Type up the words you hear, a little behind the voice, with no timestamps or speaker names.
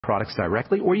products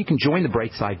directly, or you can join the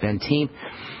Brightside Ben team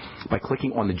by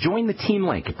clicking on the Join the Team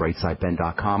link at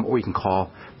brightsideben.com, or you can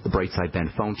call the Brightside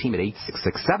Ben phone team at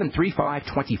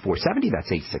 866-735-2470.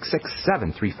 That's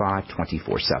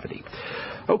 866-735-2470.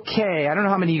 Okay, I don't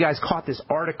know how many of you guys caught this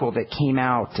article that came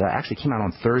out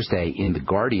on Thursday in The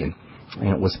Guardian. And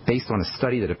it was based on a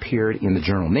study that appeared in the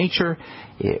journal Nature.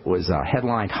 It was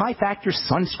headlined, High Factor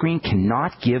Sunscreen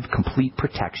Cannot Give Complete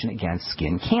Protection Against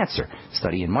Skin Cancer.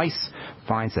 Study in mice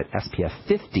finds that SPF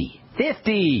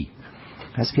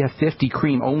 50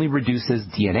 cream only reduces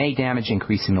DNA damage,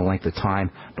 increasing the length of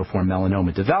time before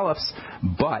melanoma develops,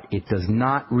 but it does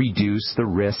not reduce the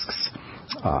risks.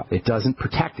 It doesn't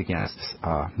protect against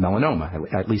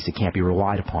melanoma. At least it can't be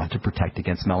relied upon to protect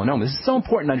against melanoma. This is so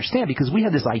important to understand because we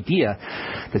have this idea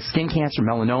that skin cancer,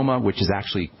 melanoma, which is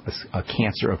actually a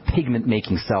cancer of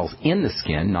pigment-making cells in the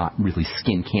skin, not really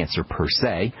skin cancer per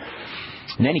se.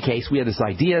 In any case, we have this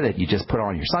idea that you just put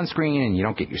on your sunscreen and you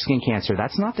don't get your skin cancer.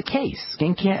 That's not the case.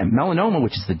 Melanoma,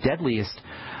 which is the deadliest,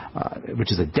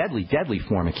 which is a deadly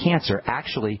form of cancer,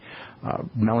 actually,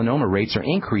 melanoma rates are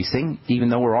increasing, even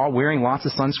though we're all wearing lots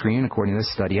of sunscreen, according to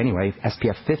this study anyway.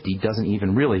 SPF 50 doesn't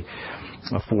even really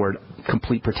afford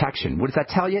complete protection. What does that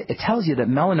tell you? It tells you that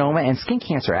melanoma and skin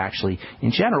cancer, actually,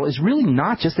 in general, is really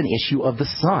not just an issue of the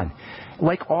sun.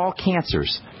 Like all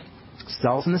cancers,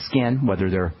 cells in the skin, whether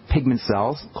they're pigment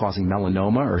cells causing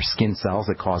melanoma or skin cells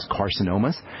that cause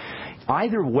carcinomas,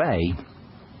 either way,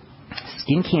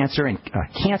 skin cancer and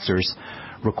cancers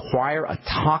require a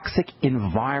toxic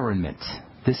environment.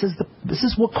 This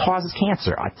is what causes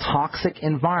cancer, a toxic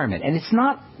environment. And it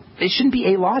shouldn't be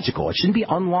illogical. It shouldn't be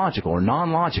unlogical or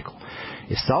non-logical.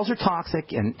 If cells are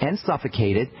toxic and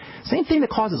suffocated, same thing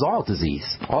that causes all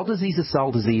disease. All disease is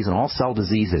cell disease, and all cell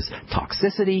disease is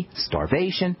toxicity,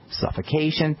 starvation,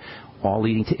 suffocation, all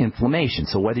leading to inflammation.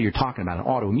 So whether you're talking about an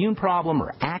autoimmune problem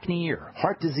or acne or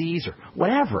heart disease or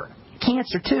whatever,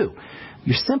 cancer too,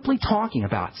 you're simply talking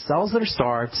about cells that are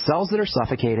starved, cells that are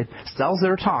suffocated, cells that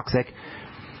are toxic,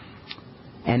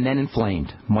 and then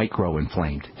inflamed,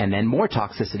 micro-inflamed, and then more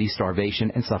toxicity,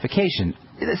 starvation, and suffocation.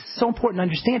 It's so important to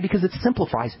understand because it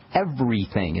simplifies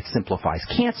everything. It simplifies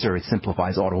cancer. It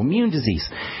simplifies autoimmune disease.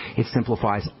 It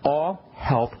simplifies all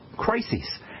health crises.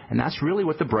 And that's really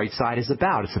what the Bright Side is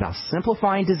about. It's about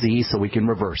simplifying disease so we can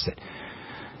reverse it.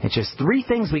 It's just three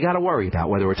things we got to worry about,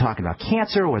 whether we're talking about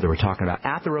cancer, whether we're talking about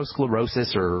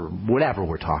atherosclerosis, or whatever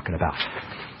we're talking about.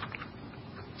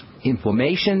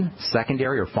 Inflammation,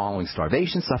 secondary or following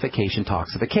starvation, suffocation,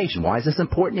 toxification. Why is this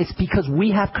important? It's because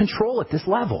we have control at this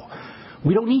level.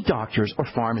 We don't need doctors or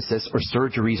pharmacists or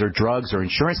surgeries or drugs or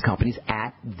insurance companies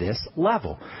at this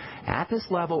level. At this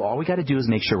level, all we got to do is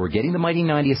make sure we're getting the Mighty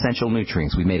 90 essential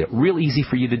nutrients. We made it real easy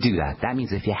for you to do that. That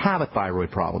means if you have a thyroid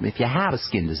problem, if you have a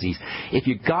skin disease, if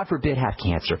you, God forbid, have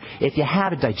cancer, if you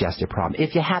have a digestive problem,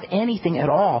 if you have anything at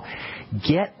all,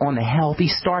 get on the Healthy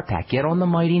Start Pack. Get on the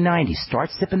Mighty 90. Start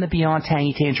sipping the Beyond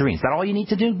Tangy Tangerines. Is that all you need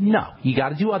to do? No. You got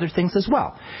to do other things as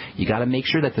well. You got to make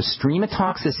sure that the stream of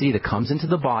toxicity that comes into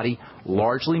the body,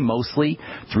 largely, mostly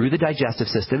through the digestive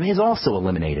system, is also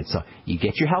eliminated. So you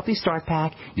get your Healthy Start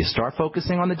Pack, you start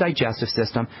focusing on the digestive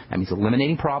system. That means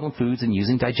eliminating problem foods and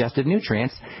using digestive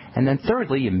nutrients. And then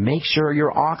thirdly, you make sure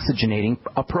you're oxygenating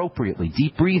appropriately,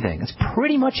 deep breathing. That's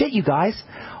pretty much it, you guys.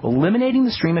 Eliminating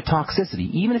the stream of toxicity,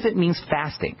 even if it means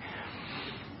fasting.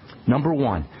 Number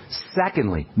one.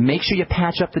 Secondly, make sure you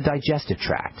patch up the digestive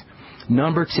tract.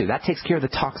 Number two, that takes care of the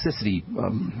toxicity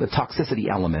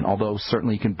element, although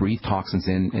certainly you can breathe toxins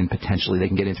in and potentially they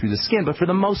can get in through the skin. But for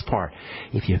the most part,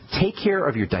 if you take care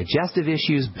of your digestive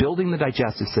issues, building the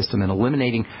digestive system and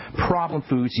eliminating problem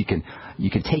foods, you can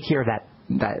take care of that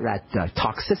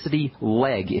toxicity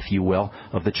leg, if you will,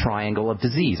 of the triangle of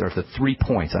disease, or the 3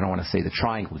 points. I don't want to say the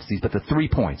triangle of disease, but the 3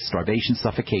 points: starvation,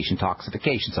 suffocation,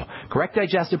 toxification. So correct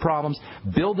digestive problems,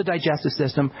 build the digestive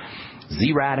system,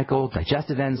 Z-radical,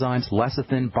 digestive enzymes,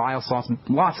 lecithin, bile salts,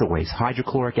 lots of ways,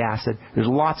 hydrochloric acid. There's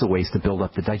lots of ways to build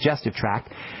up the digestive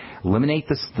tract. Eliminate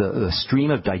the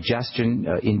stream of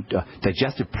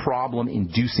digestive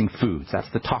problem-inducing foods. That's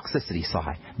the toxicity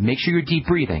side. Make sure you're deep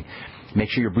breathing. Make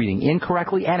sure you're breathing in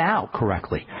correctly and out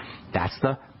correctly. That's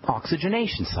the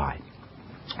oxygenation side.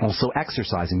 Also,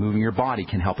 exercising, moving your body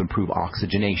can help improve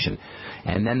oxygenation.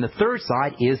 And then the third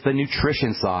side is the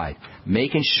nutrition side.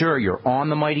 Making sure you're on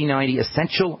the Mighty 90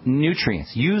 essential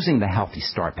nutrients, using the Healthy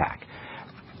Start Pack.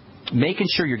 Making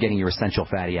sure you're getting your essential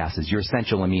fatty acids, your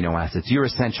essential amino acids, your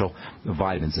essential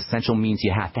vitamins. Essential means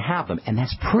you have to have them, and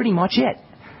that's pretty much it.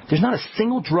 There's not a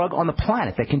single drug on the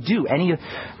planet that can do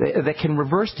that can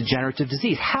reverse degenerative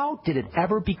disease. How did it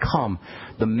ever become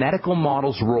the medical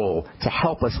model's role to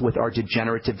help us with our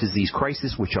degenerative disease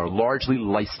crisis, which are largely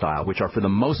lifestyle, which are for the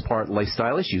most part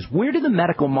lifestyle issues? Where did the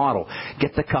medical model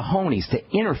get the cojones to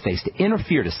interface, to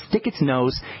interfere, to stick its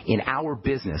nose in our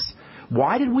business?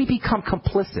 Why did we become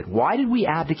complicit? Why did we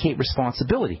abdicate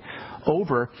responsibility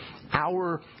over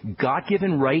our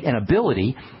God-given right and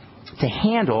ability to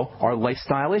handle our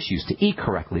lifestyle issues, to eat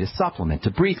correctly, to supplement,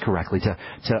 to breathe correctly,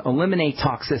 to eliminate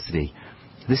toxicity?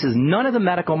 This is none of the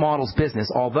medical model's business,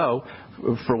 although,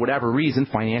 for whatever reason,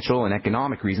 financial and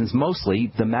economic reasons,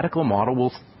 mostly, the medical model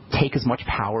will take as much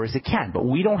power as it can. But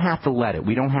we don't have to let it.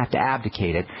 We don't have to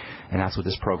abdicate it, and that's what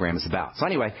this program is about. So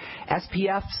anyway,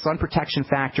 SPF, sun protection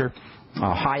factor,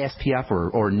 high SPF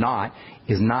or not,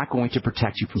 is not going to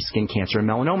protect you from skin cancer and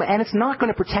melanoma, and it's not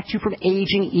going to protect you from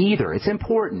aging either. It's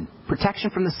important. Protection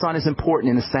from the sun is important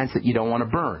in the sense that you don't want to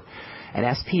burn. And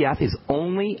SPF is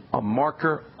only a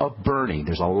marker of burning.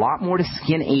 There's a lot more to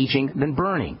skin aging than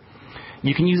burning.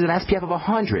 You can use an SPF of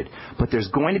 100, but there's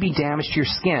going to be damage to your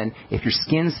skin if your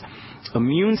skin's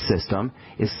immune system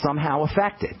is somehow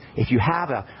affected. If you have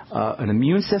an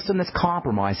immune system that's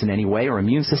compromised in any way or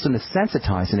immune system that's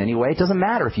sensitized in any way, it doesn't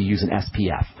matter if you use an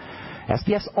SPF.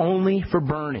 SPF's only for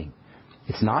burning.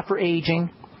 It's not for aging.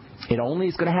 It only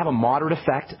is going to have a moderate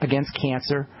effect against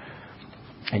cancer.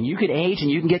 And you can age and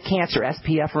you can get cancer,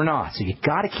 SPF or not. So you've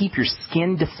got to keep your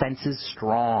skin defenses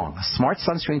strong. A smart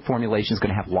sunscreen formulation is going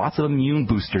to have lots of immune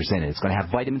boosters in it. It's going to have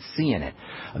vitamin C in it.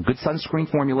 A good sunscreen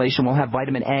formulation will have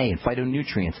vitamin A and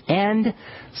phytonutrients and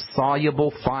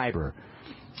soluble fiber,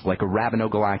 like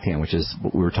arabinogalactan, which is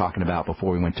what we were talking about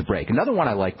before we went to break. Another one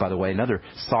I like, by the way, another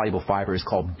soluble fiber is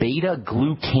called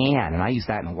beta-glucan, and I use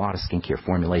that in a lot of skincare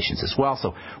formulations as well.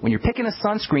 So when you're picking a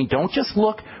sunscreen, don't just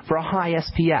look for a high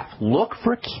SPF. Look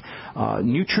for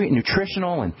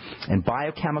nutritional and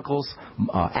biochemicals,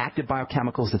 active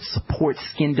biochemicals that support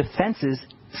skin defenses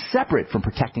separate from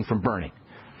protecting from burning.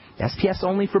 SPF's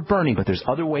only for burning, but there's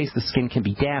other ways the skin can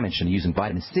be damaged, and using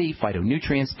vitamin C,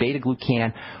 phytonutrients,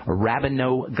 beta-glucan,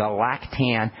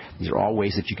 arabinogalactan. These are all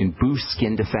ways that you can boost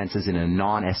skin defenses in a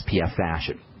non-SPF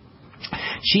fashion.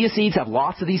 Chia seeds have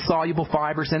lots of these soluble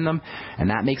fibers in them, and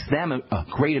that makes them a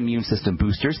great immune system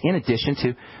boosters, in addition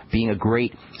to being a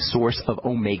great source of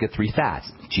omega-3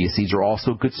 fats. Chia seeds are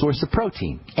also a good source of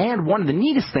protein. And one of the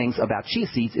neatest things about chia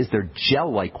seeds is their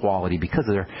gel-like quality. Because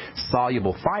of their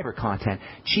soluble fiber content,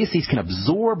 chia seeds can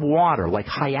absorb water like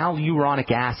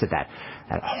hyaluronic acid, that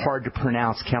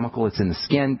hard-to-pronounce chemical. It's in the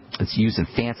skin. It's used in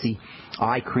fancy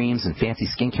eye creams and fancy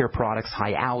skincare products.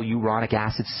 Hyaluronic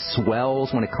acid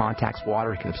swells when it contacts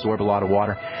water. It can absorb a lot of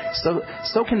water. So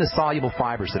can the soluble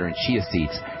fibers that are in chia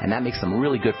seeds, and that makes them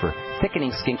really good for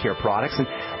thickening skincare products. And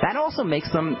that also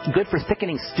makes them good for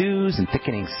thickening stews and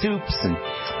thickening soups and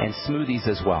smoothies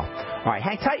as well. All right,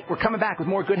 hang tight. We're coming back with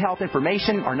more good health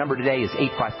information. Our number today is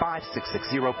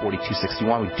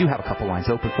 855-660-4261. We do have a couple lines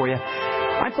open for you.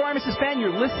 I'm Pharmacist Ben.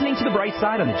 You're listening to The Bright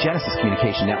Side on the Genesis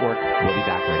Communication Network. We'll be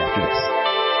back right after this.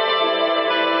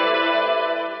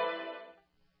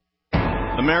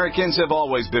 Americans have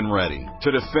always been ready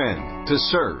to defend, to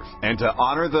serve, and to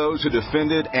honor those who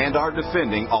defended and are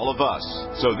defending all of us.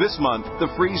 So this month, the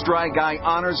Freeze-Dry Guy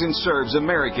honors and serves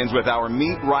Americans with our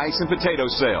meat, rice, and potato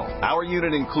sale. Our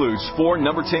unit includes 4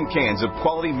 number 10 cans of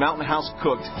quality Mountain House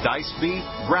cooked diced beef,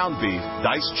 ground beef,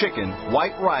 diced chicken,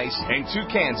 white rice, and 2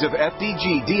 cans of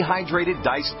FDG dehydrated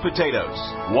diced potatoes.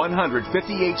 158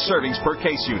 servings per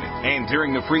case unit. And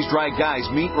during the Freeze-Dry Guy's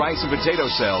meat, rice, and potato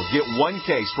sale, get 1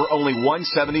 case for only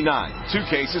 $1.79, 2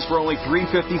 cases for only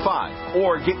 $3.55,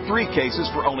 or get 3 cases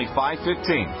for only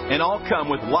 $5.15. And all come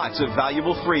with lots of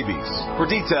valuable freebies. For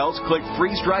details, click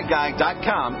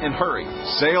freezedryguy.com and hurry.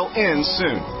 Sale ends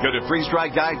soon. Go to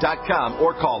freezedryguy.com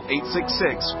or call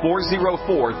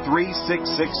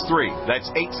 866-404-3663.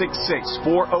 That's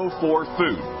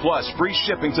 866-404-FOOD. Plus free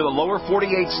shipping to the lower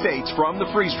 48 states from the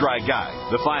Freeze-Dry Guy.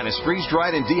 The finest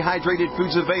freeze-dried and dehydrated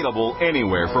foods available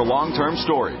anywhere for long-term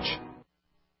storage.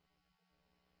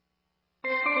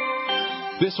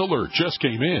 This alert just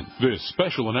came in. This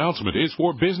special announcement is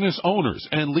for business owners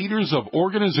and leaders of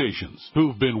organizations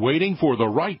who've been waiting for the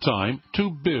right time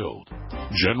to build.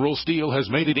 General Steel has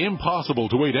made it impossible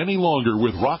to wait any longer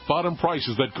with rock-bottom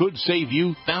prices that could save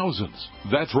you thousands.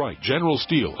 That's right. General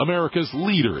Steel, America's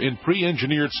leader in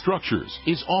pre-engineered structures,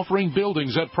 is offering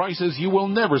buildings at prices you will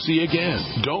never see again.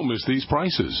 Don't miss these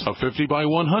prices. A 50 by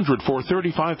 100 for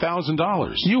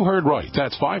 $35,000. You heard right.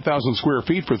 That's 5,000 square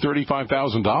feet for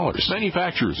 $35,000.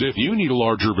 Manufacturers, if you need a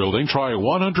larger building, try a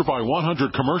 100 by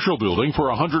 100 commercial building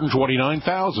for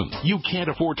 $129,000. You can't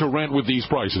afford to rent with these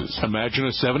prices. Imagine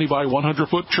a 70 by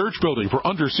 100-foot church building for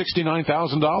under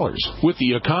 $69,000. With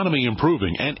the economy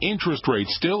improving and interest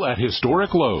rates still at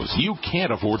historic lows, you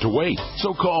can't afford to wait.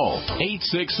 So call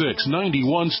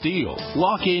 866-91-STEEL.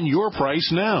 Lock in your price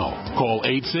now. Call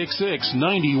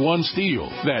 866-91-STEEL.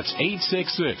 That's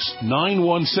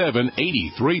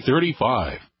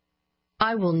 866-917-8335.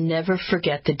 I will never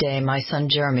forget the day my son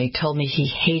Jeremy told me he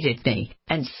hated me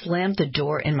and slammed the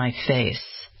door in my face.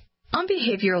 I'm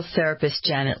behavioral therapist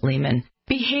Janet Lehman.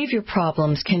 Behavior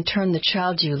problems can turn the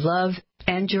child you love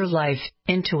and your life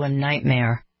into a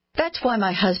nightmare. That's why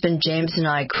my husband James and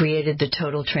I created the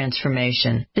Total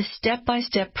Transformation, the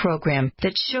step-by-step program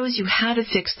that shows you how to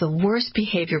fix the worst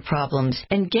behavior problems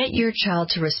and get your child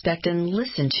to respect and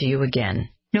listen to you again.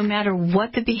 No matter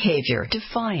what the behavior,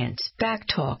 defiance,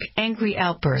 backtalk, angry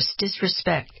outbursts,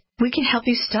 disrespect, we can help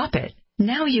you stop it.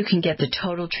 Now you can get the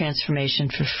Total Transformation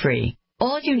for free.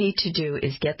 All you need to do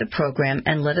is get the program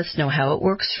and let us know how it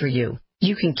works for you.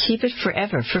 You can keep it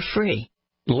forever for free.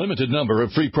 Limited number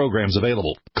of free programs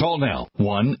available. Call now.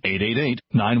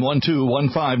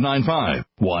 1-888-912-1595.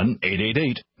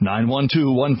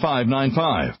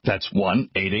 1-888-912-1595. That's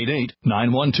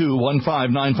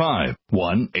 1-888-912-1595.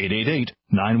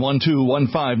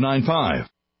 1-888-912-1595.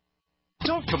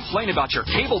 Don't complain about your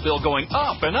cable bill going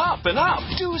up and up and up.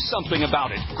 Do something about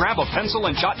it. Grab a pencil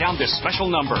and jot down this special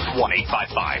number,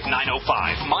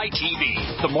 1-855-905-MY-TV.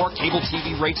 The more cable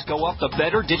TV rates go up, the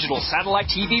better digital satellite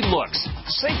TV looks.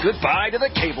 Say goodbye to the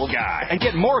cable guy and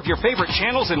get more of your favorite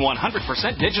channels in 100%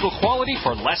 digital quality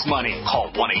for less money.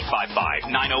 Call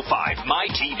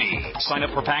 1-855-905-MY-TV. Sign up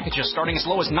for packages starting as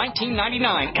low as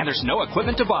 $19.99, and there's no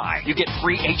equipment to buy. You get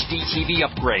free HD TV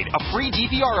upgrade, a free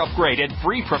DVR upgrade, and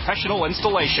free professional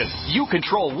installation. You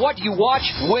control what you watch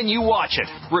when you watch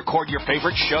it. Record your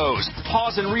favorite shows.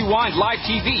 Pause and rewind live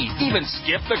TV. Even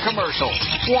skip the commercials.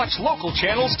 Watch local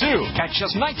channels too. At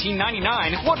just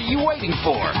 $19.99, what are you waiting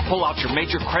for? Pull out your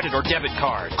major credit or debit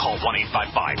card. Call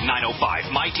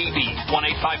 1-855-905-MY-TV.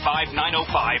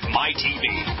 1-855-905-MY-TV.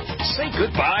 Say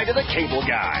goodbye to the cable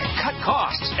guy. Cut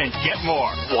costs and get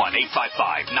more.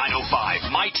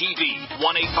 1-855-905-MY-TV.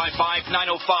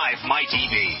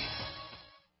 1-855-905-MY-TV.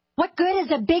 What good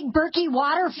is a Big Berkey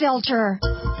water filter?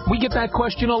 We get that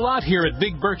question a lot here at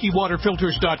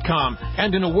BigBerkeyWaterFilters.com.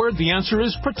 And in a word, the answer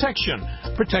is protection.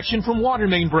 Protection from water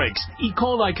main breaks, E.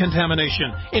 coli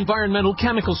contamination, environmental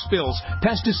chemical spills,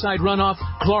 pesticide runoff,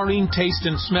 chlorine taste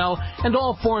and smell, and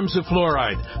all forms of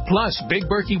fluoride. Plus, Big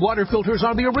Berkey water filters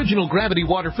are the original gravity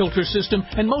water filter system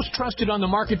and most trusted on the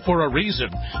market for a reason.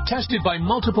 Tested by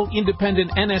multiple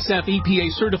independent NSF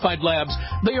EPA certified labs,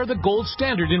 they are the gold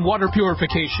standard in water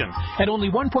purification. At only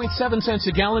 1.7 cents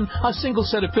a gallon, a single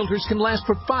set of filters can last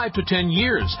for 5 to 10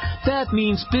 years. That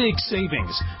means big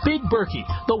savings. Big Berkey,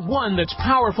 the one that's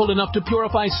powerful enough to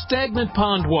purify stagnant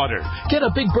pond water. Get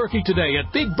a Big Berkey today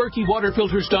at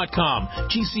BigBerkeyWaterFilters.com.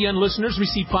 GCN listeners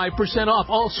receive 5% off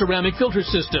all ceramic filter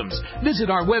systems. Visit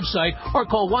our website or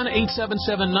call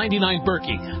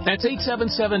 1-877-99-BERKEY. That's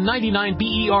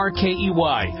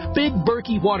 877-99-BERKEY. Big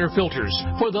Berkey Water Filters,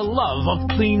 for the love of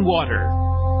clean water.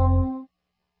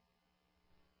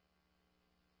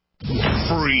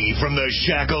 Free from the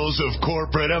shackles of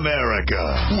corporate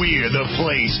America, we're the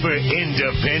place for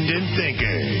independent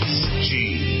thinkers.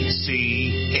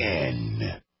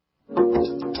 GCN.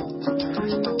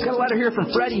 Got a letter here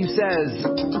from Freddie who says,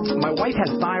 my wife has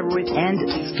thyroid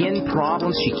and skin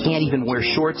problems. She can't even wear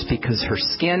shorts because of her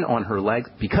skin on her legs.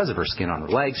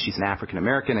 She's an African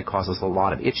American. It causes a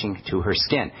lot of itching to her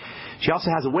skin. She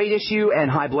also has a weight issue and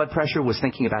high blood pressure, was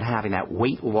thinking about having that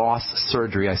weight loss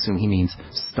surgery. I assume he means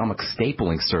stomach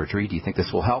stapling surgery. Do you think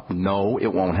this will help? No,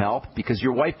 it won't help, because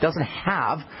your wife doesn't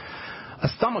have a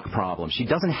stomach problem. She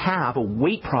doesn't have a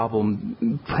weight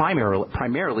problem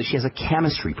primarily. She has a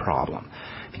chemistry problem.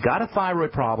 If you've got a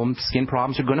thyroid problem, skin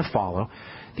problems are going to follow.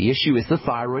 The issue is the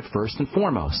thyroid first and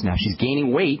foremost. Now, if she's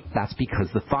gaining weight, that's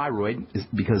because the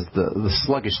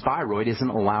sluggish thyroid isn't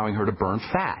allowing her to burn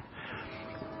fat.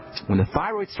 When the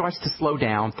thyroid starts to slow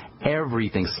down,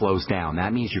 everything slows down.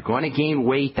 That means you're going to gain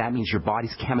weight. That means your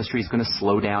body's chemistry is going to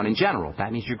slow down in general.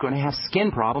 That means you're going to have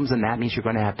skin problems, and that means you're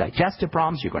going to have digestive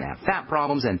problems. You're going to have fat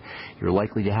problems, and you're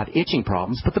likely to have itching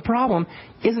problems. But the problem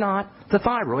is not the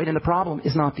thyroid, and the problem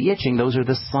is not the itching. Those are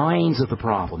the signs of the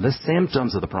problem, the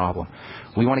symptoms of the problem.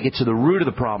 We want to get to the root of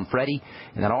the problem, Freddie,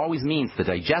 and that always means the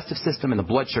digestive system and the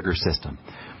blood sugar system.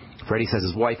 Freddie says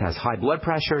his wife has high blood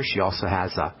pressure. She also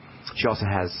has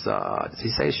does he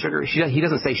say sugar? He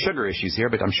doesn't say sugar issues here,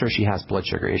 but I'm sure she has blood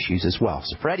sugar issues as well.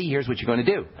 So, Freddie, here's what you're going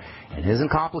to do. And it isn't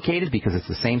complicated because it's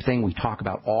the same thing we talk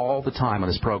about all the time on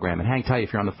this program. And hang tight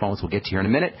if you're on the phones. We'll get to you in a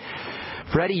minute.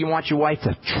 Freddie, you want your wife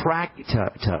to track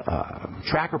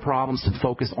her problems and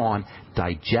focus on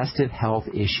digestive health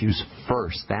issues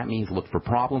first. That means look for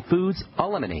problem foods,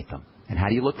 eliminate them. And how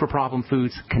do you look for problem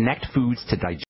foods? Connect foods to digestive.